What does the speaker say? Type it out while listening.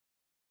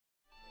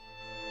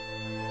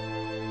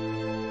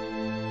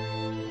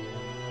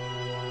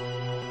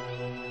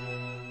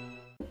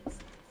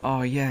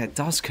Oh yeah, it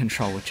does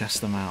control with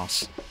just the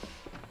mouse.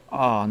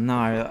 Oh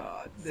no,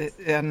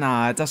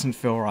 nah, it doesn't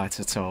feel right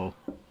at all.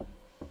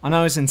 I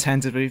know it's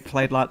intended to be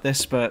played like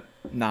this, but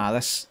nah,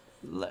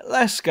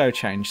 let's go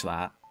change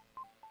that.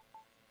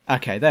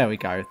 Okay, there we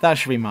go. That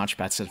should be much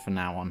better from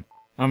now on.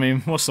 I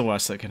mean, what's the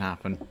worst that can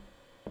happen?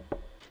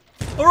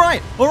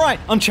 Alright,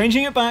 I'm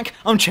changing it back.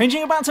 I'm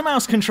changing it back to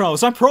mouse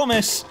controls, I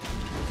promise.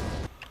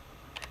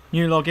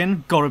 New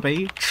login, gotta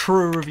be.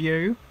 True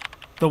review.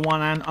 The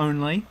one and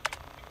only.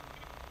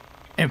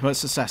 Input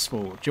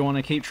successful. Do you want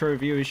to keep true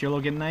review as your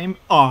login name?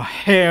 Oh,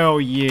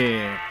 hell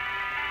yeah.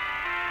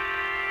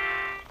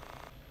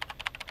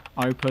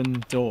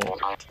 Open door.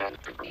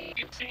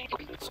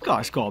 This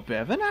guy's got a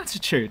bit of an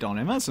attitude on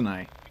him, hasn't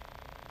he?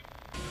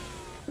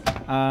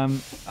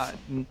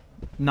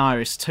 No,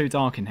 it's too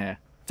dark in here.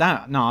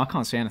 Damn it, no, I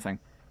can't see anything.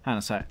 Hang on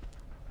a sec.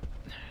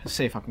 Let's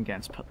see if I can get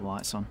him to put the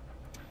lights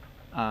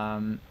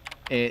on.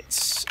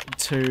 It's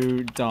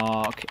too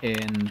dark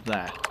in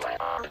there.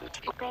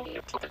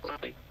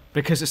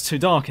 Because it's too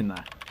dark in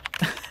there.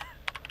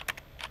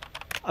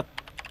 I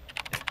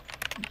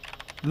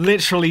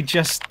literally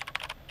just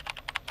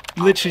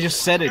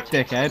said it,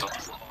 dickhead.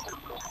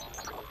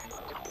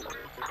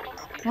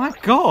 My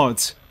God.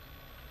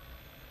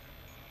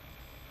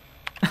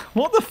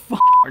 What the fuck?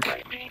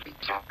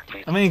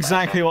 I mean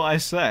exactly what I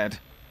said.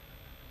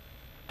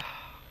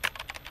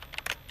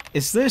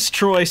 Is this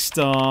Troy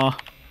Star?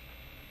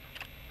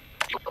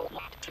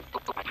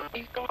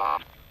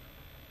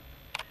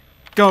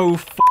 Go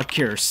fuck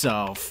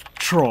yourself,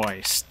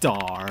 Troy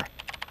Star.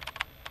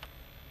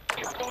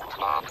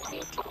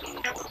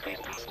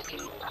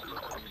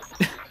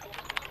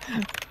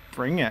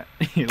 Bring it,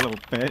 you little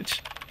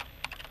bitch.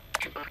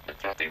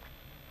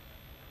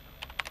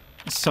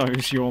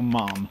 So's your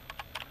mum.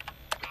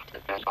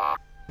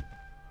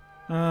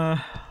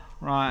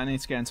 Right, I need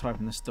to get him to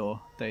open this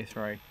door.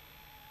 D3.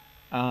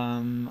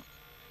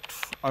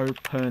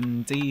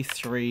 Open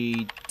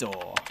D3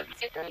 door.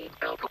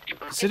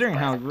 Considering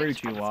how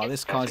rude you are,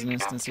 this guy's an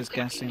instance is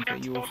guessing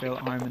that you will feel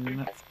at home in the...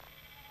 God,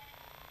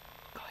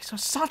 he's got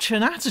such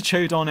an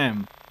attitude on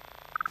him!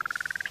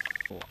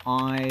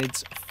 I'd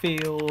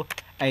feel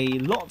a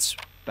lot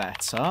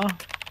better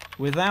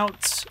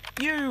without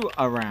you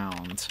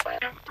around.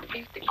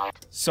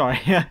 Sorry.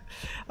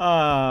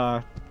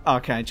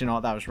 Okay, do you know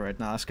what? That was rude.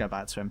 Now let's go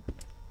back to him.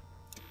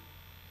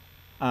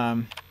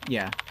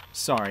 Yeah.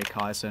 Sorry,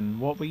 Kaizen.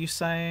 What were you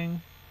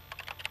saying?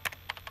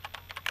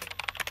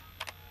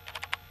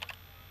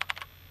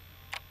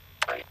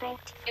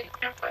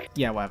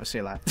 Yeah, whatever. See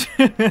you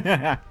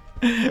later.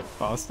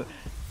 Bastard.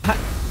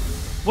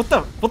 What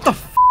the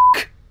f***?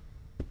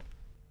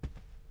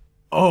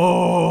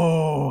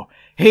 Oh,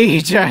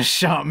 he just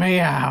shut me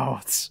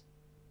out.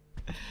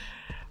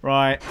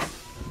 Right,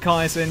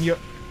 Kaizen,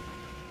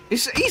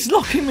 he's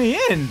locking me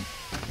in.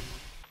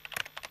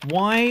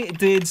 Why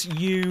did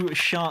you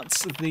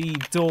shut the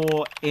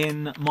door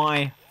in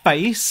my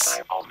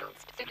face?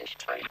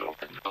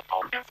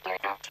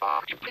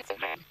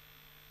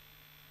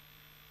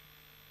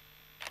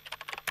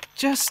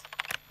 Just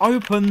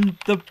open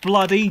the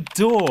bloody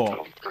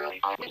door.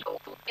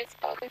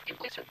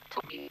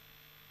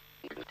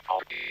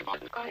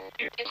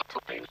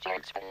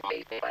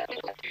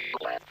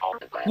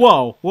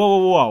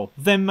 Whoa.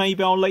 Then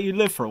maybe I'll let you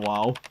live for a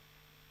while.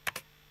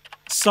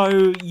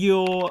 So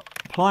you're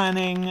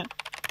planning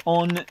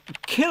on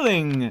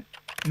killing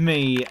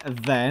me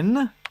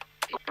then?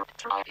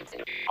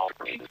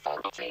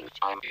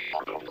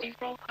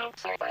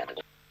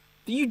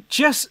 You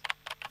just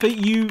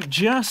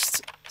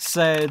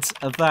said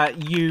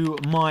that you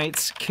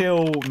might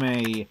kill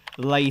me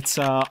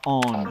later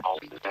on.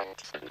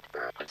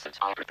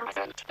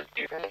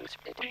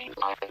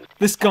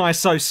 This guy's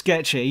so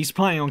sketchy, he's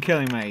planning on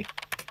killing me.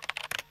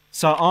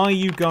 So are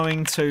you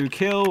going to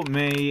kill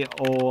me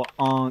or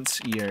aren't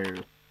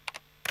you?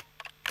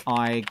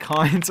 I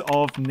kind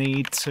of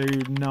need to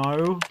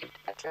know.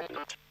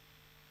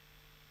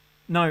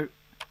 No.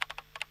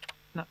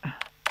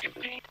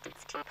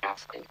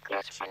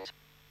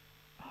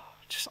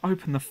 Just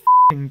open the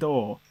f***ing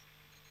door.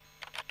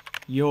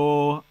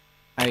 You're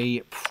a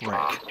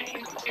prick.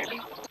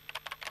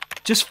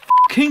 Just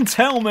f***ing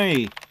tell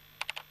me!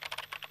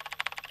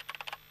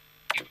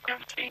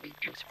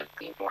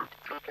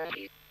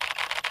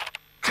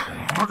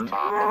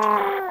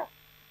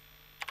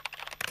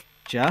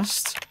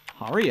 Just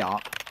hurry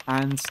up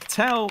and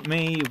tell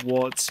me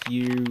what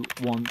you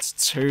want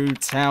to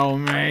tell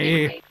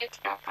me.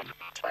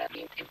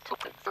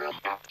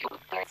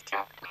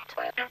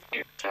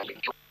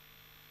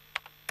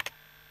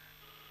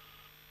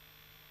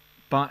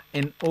 But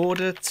in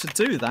order to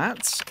do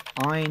that,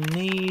 I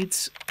need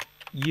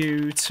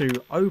you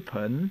to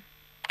open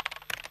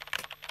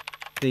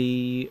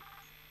the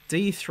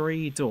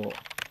D3 door.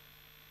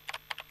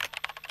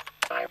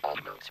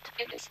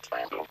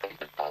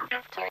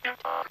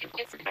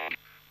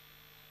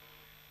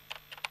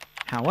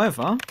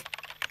 However,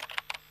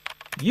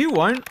 you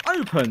won't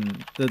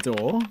open the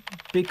door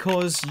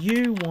because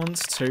you want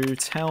to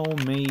tell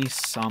me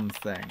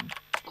something.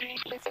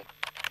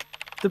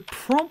 The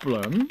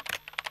problem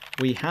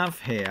we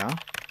have here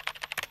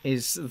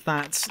is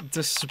that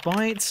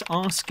despite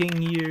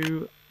asking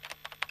you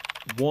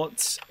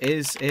what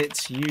is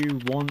it you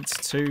want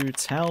to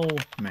tell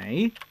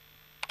me,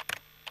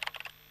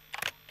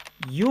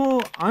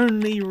 your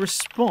only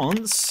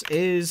response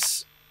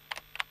is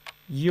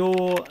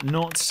you're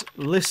not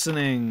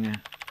listening.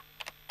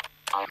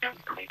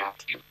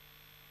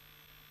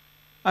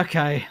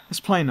 Okay, let's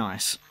play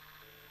nice.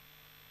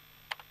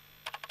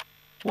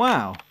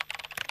 Wow,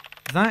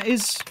 that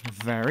is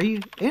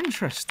very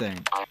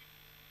interesting.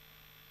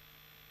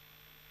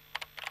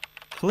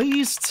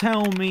 Please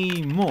tell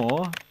me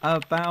more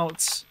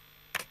about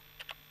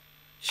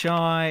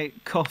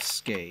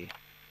Tchaikovsky.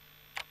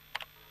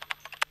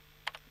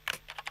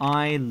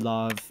 I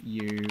love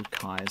you,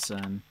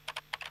 Kaizen.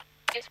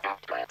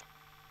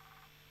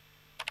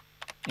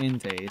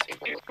 Indeed.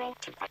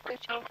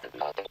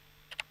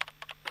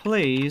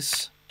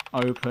 Please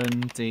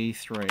open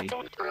D3.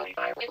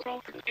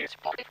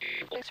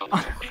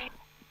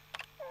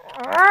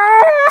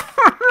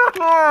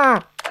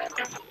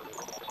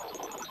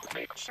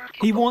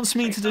 He wants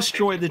me to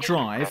destroy the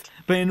drive,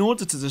 but in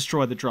order to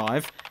destroy the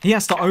drive, he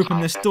has to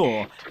open this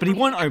door. But he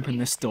won't open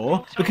this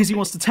door because he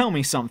wants to tell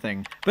me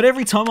something. But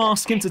every time I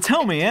ask him to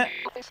tell me it,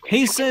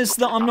 he says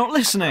that I'm not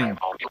listening.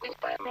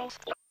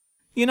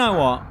 You know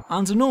what?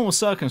 Under normal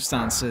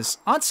circumstances,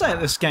 I'd say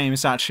this game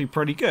is actually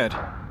pretty good.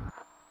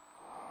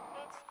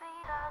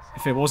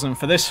 If it wasn't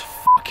for this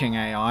fucking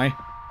AI. I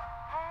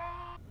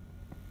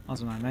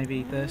don't know,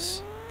 maybe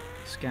this?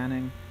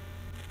 Scanning?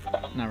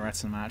 No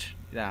retina match.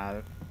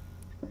 Yeah,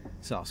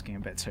 it's asking a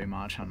bit too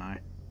much, I know.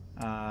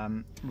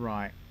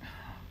 Right.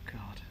 Oh,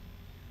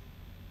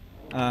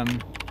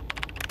 God.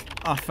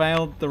 I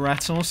failed the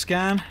retinal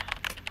scan.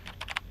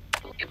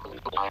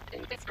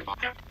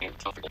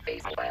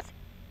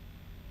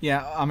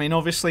 Yeah, I mean,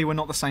 obviously we're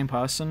not the same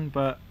person,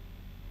 but...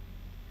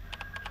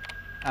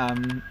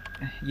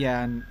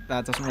 yeah, and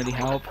that doesn't really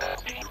help.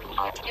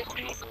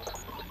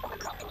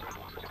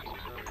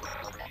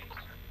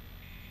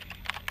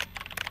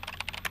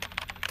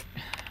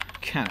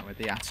 Can it with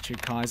the attitude,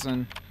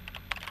 Kaizen.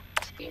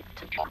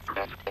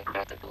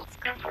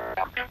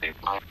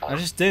 I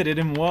just did, it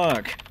didn't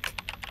work.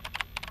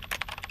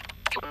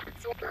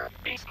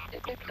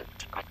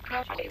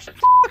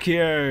 Fuck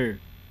you!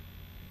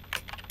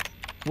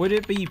 Would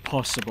it be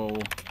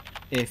possible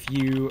if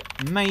you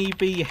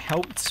maybe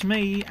helped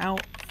me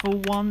out for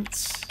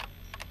once?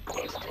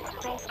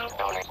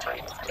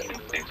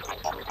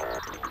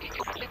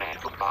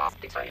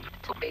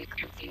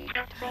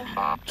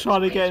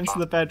 Trying to get into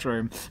the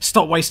bedroom.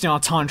 Stop wasting our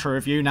time to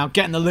review, now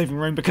get in the living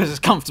room because it's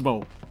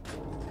comfortable.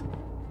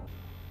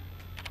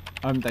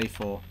 Day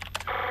 4.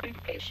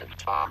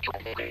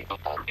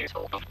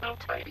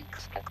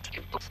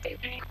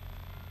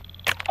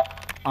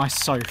 I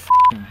so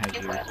f***ing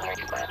hate you.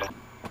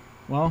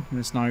 Well,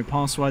 there's no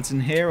passwords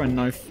in here and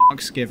no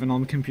fucks given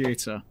on the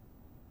computer.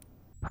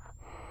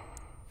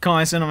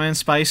 Kaizen, I'm in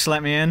space,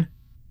 let me in.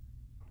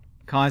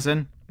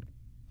 Kaizen,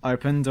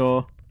 open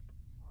door.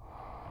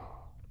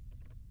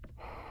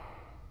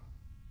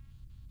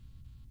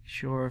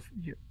 Sure if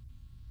you...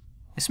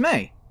 It's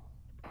me!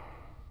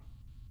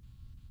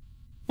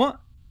 What?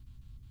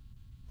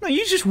 No,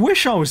 you just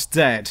wish I was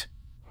dead.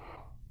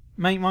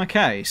 Make my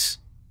case.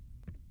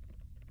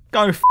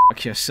 Go f***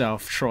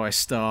 yourself,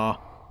 TriStar.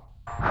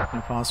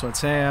 No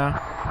passwords here.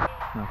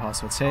 No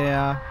passwords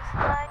here.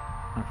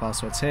 No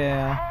passwords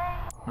here.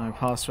 No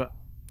password.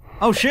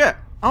 Oh shit!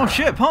 Oh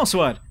shit,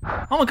 password!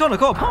 Oh my god, I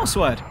got a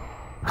password!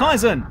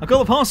 Kaizen, I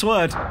got the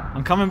password!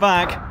 I'm coming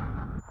back.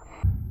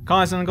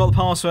 Kaizen, I got the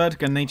password.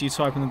 Gonna need you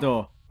to open the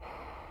door.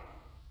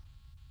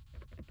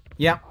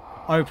 Yep,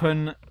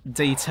 open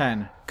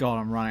D10. God,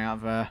 I'm running out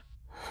of air.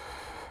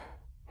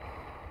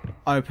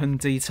 Open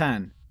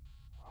D10.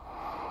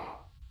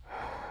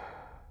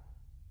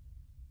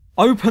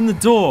 Open the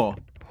door!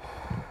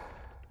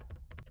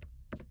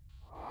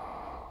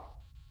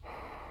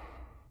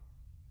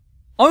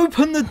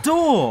 Open the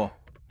door!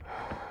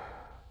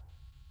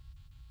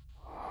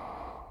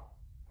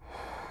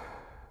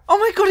 Oh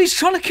my god, he's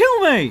trying to kill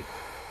me!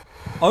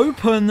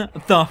 Open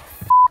the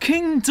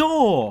fucking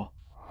door!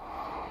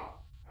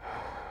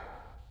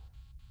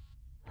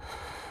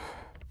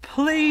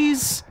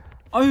 Please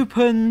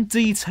open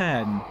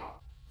D10.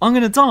 I'm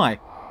gonna die.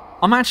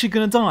 I'm actually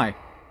gonna die.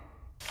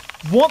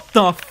 What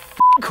the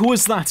fuck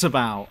was that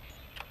about?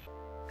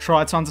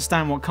 Try to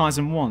understand what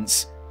Kaizen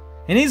wants.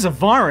 He needs a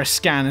virus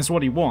scan is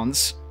what he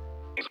wants.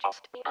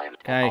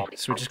 Okay,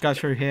 so we just go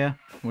through here.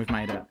 We've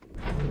made it.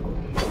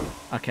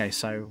 Okay,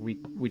 so we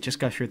just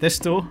go through this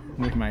door.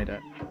 We've made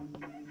it.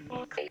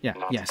 Yeah,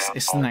 yes,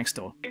 it's the next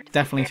door.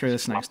 Definitely through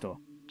this next door.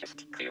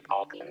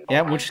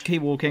 Yeah, we'll just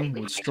keep walking.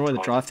 We'll destroy the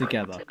drive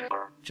together.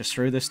 Just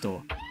through this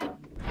door.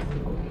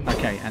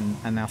 Okay,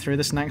 and now through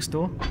this next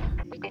door.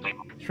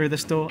 Through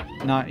this door?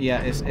 No,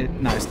 yeah, it's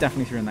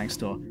definitely through the next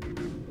door.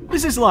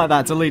 This is like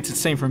that deleted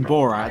scene from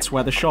Borat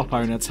where the shop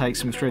owner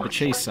takes him through the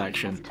cheese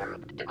section.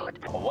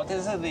 What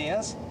is it,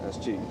 Vize? That's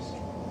cheese.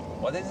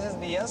 What is it,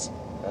 Vize?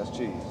 That's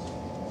cheese.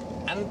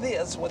 And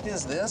this, what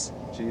is this?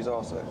 Cheese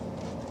also.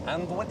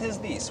 And what is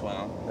this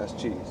one? That's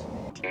cheese.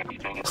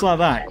 It's like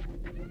that.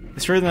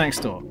 It's through the next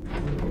door.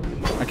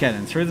 Okay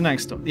then, through the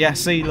next door. Yeah,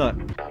 see, look.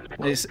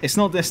 It's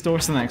not this door,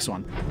 it's the next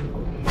one.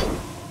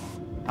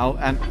 Oh,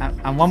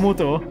 and one more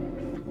door.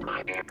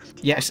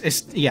 Yes,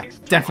 it's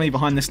definitely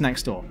behind this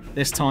next door.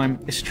 This time,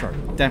 it's true.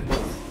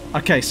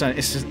 Okay, so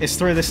it's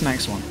through this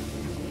next one.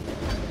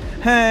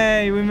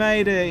 Hey, we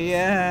made it!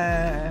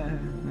 Yeah.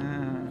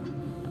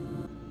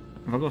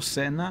 Have I got to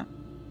sit in that?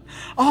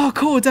 Oh,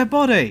 cool, dead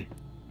body.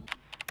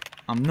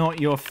 I'm not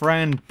your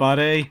friend,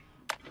 buddy.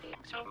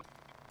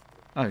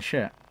 Oh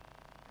shit.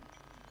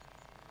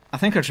 I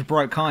think I just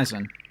broke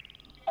Kaizen.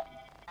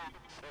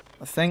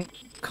 I think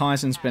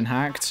Kaizen's been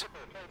hacked.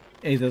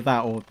 Either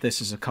that or this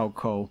is a cold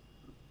call.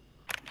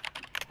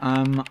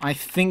 I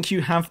think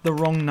you have the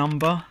wrong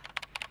number.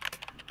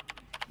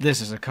 This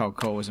is a cold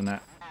call, isn't it?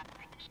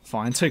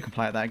 Fine, two can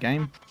play at that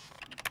game.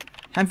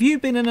 Have you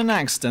been in an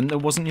accident that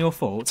wasn't your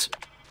fault?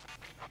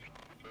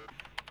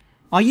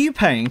 Are you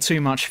paying too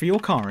much for your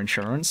car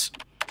insurance?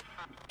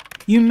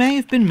 You may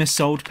have been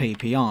missold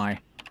PPI.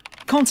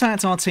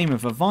 Contact our team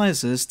of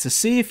advisors to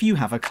see if you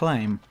have a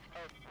claim.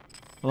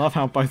 I love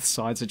how both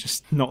sides are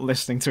just not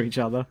listening to each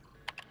other.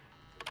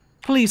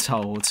 Please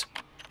hold.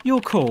 Your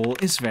call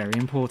is very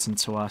important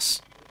to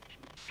us.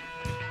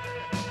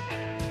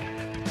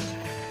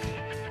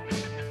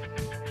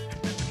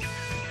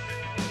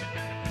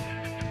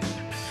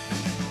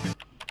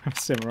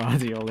 Similar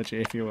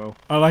ideology, if you will.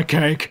 I like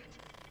cake.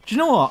 Do you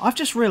know what? I've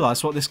just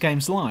realised what this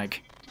game's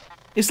like.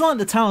 It's like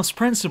the Talos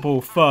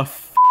Principle for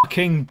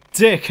fucking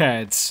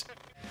dickheads.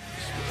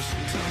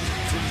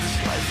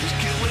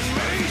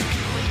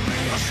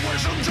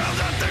 Sometimes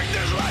I think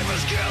this life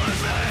is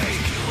killing me.